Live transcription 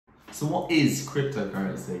So what is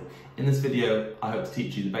cryptocurrency? In this video, I hope to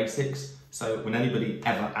teach you the basics, so when anybody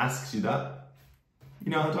ever asks you that, you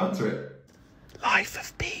know how to answer it. Life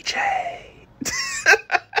of PJ.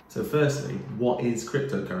 So firstly, what is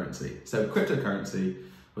cryptocurrency? So cryptocurrency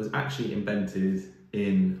was actually invented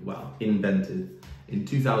in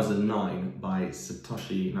 2009 by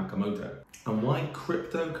Satoshi Nakamoto. And why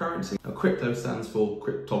cryptocurrency? Now, crypto stands for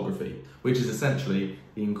cryptography, which is essentially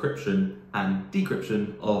the encryption and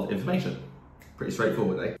decryption of information. Pretty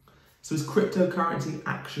straightforward, eh? So is cryptocurrency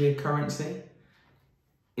actually a currency?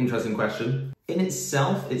 Interesting question. In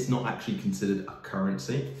itself, it's not actually considered a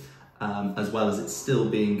currency, as well as it's still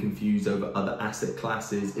being confused over other asset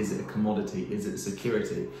classes. Is it a commodity? Is it a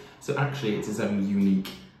security? So actually it's its own unique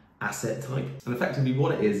asset type. And effectively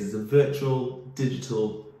what it is a virtual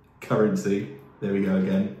digital currency. There we go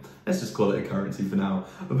again. Let's just call it a currency for now.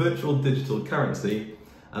 A virtual digital currency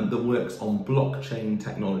that works on blockchain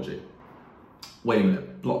technology. Wait a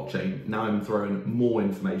minute, blockchain. Now I'm throwing more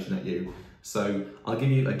information at you. So I'll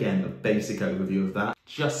give you, again, a basic overview of that,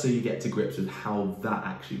 just so you get to grips with how that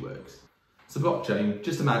actually works. So blockchain,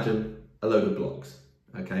 just imagine a load of blocks,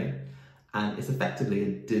 okay? And it's effectively a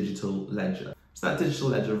digital ledger. So that digital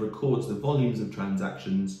ledger records the volumes of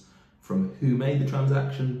transactions from who made the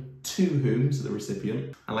transaction to whom, so the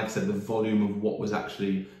recipient, and like I said, the volume of what was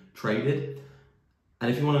actually traded. And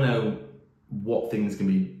if you want to know what things can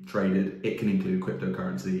be traded, it can include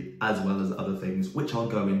cryptocurrency as well as other things, which I'll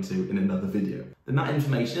go into in another video. Then that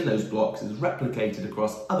information in those blocks is replicated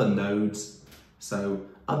across other nodes, so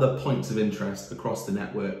other points of interest across the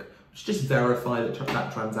network, which just verify that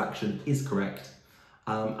that transaction is correct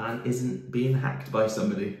and isn't being hacked by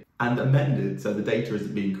somebody and amended, so the data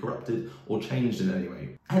isn't being corrupted or changed in any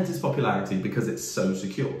way. Hence its popularity, because it's so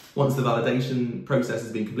secure. Once the validation process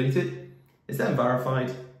has been completed, it's then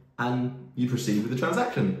verified and you proceed with the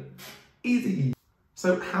transaction. Easy.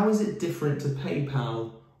 So how is it different to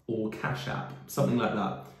PayPal or Cash App? Something like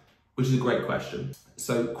that, which is a great question.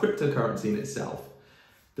 So cryptocurrency in itself,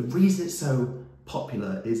 the reason it's so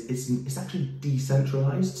popular is it's actually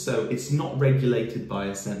decentralized. So it's not regulated by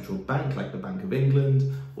a central bank like the Bank of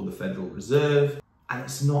England or the Federal Reserve. And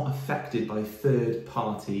it's not affected by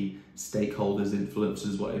third-party stakeholders,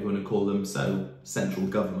 influencers, whatever you want to call them, so central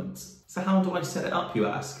governments. So how do I set it up, you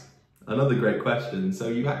ask? Another great question. So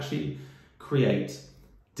you actually create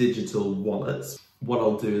digital wallets. What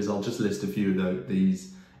I'll do is I'll just list a few of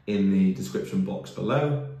these in the description box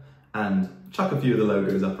below and chuck a few of the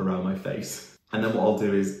logos up around my face. And then what I'll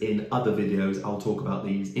do is in other videos, I'll talk about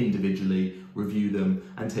these individually, review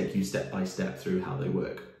them, and take you step by step through how they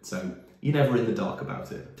work. So you're never in the dark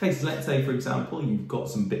about it. Okay, so let's say, for example, you've got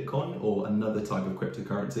some Bitcoin or another type of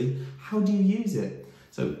cryptocurrency. How do you use it?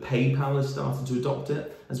 So PayPal has started to adopt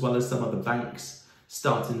it, as well as some other banks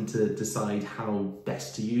starting to decide how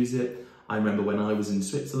best to use it. I remember when I was in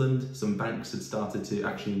Switzerland, some banks had started to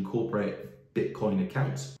actually incorporate Bitcoin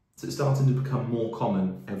accounts. So it's starting to become more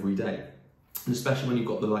common every day. And especially when you've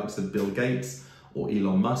got the likes of Bill Gates or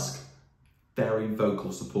Elon Musk, very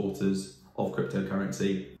vocal supporters of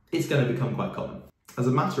cryptocurrency, it's going to become quite common. As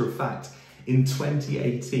a matter of fact, in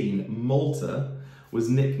 2018, Malta was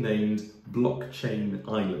nicknamed Blockchain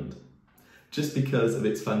Island, just because of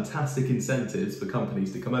its fantastic incentives for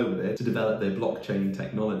companies to come over there to develop their blockchain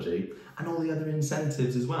technology and all the other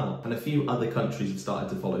incentives as well. And a few other countries have started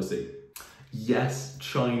to follow suit. Yes,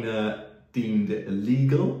 China deemed it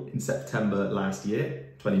illegal in September last year,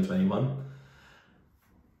 2021.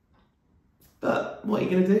 But what are you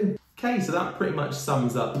going to do? Okay, so that pretty much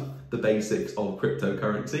sums up the basics of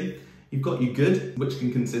cryptocurrency. You've got your good, which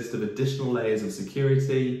can consist of additional layers of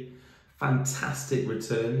security, fantastic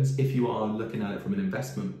returns if you are looking at it from an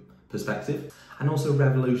investment perspective, and also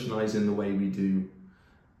revolutionizing the way we do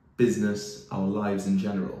business, our lives in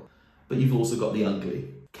general. But you've also got the ugly.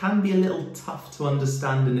 Can be a little tough to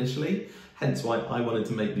understand initially, hence why I wanted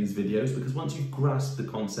to make these videos, because once you grasp the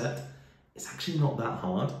concept, it's actually not that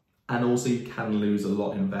hard. And also you can lose a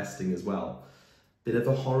lot investing as well. Bit of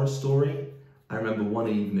a horror story. I remember one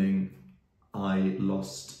evening I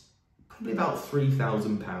lost probably about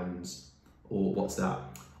 £3,000, or what's that?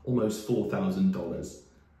 Almost $4,000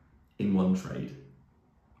 in one trade.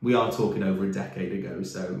 We are talking over a decade ago,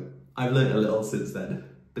 so I've learned a little since then,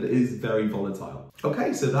 but it is very volatile.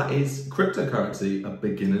 Okay, so that is cryptocurrency, a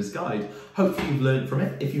beginner's guide. Hopefully you've learned from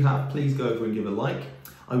it. If you have, please go over and give a like.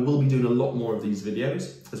 I will be doing a lot more of these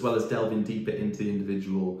videos, as well as delving deeper into the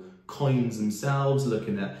individual coins themselves,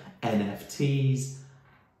 looking at NFTs.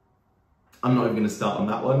 I'm not even going to start on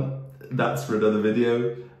that one. That's for another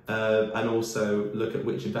video. And also look at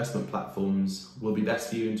which investment platforms will be best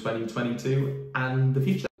for you in 2022 and the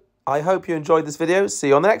future. I hope you enjoyed this video. See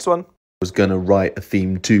you on the next one. Was gonna write a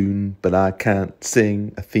theme tune, but I can't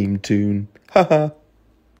sing a theme tune. Haha.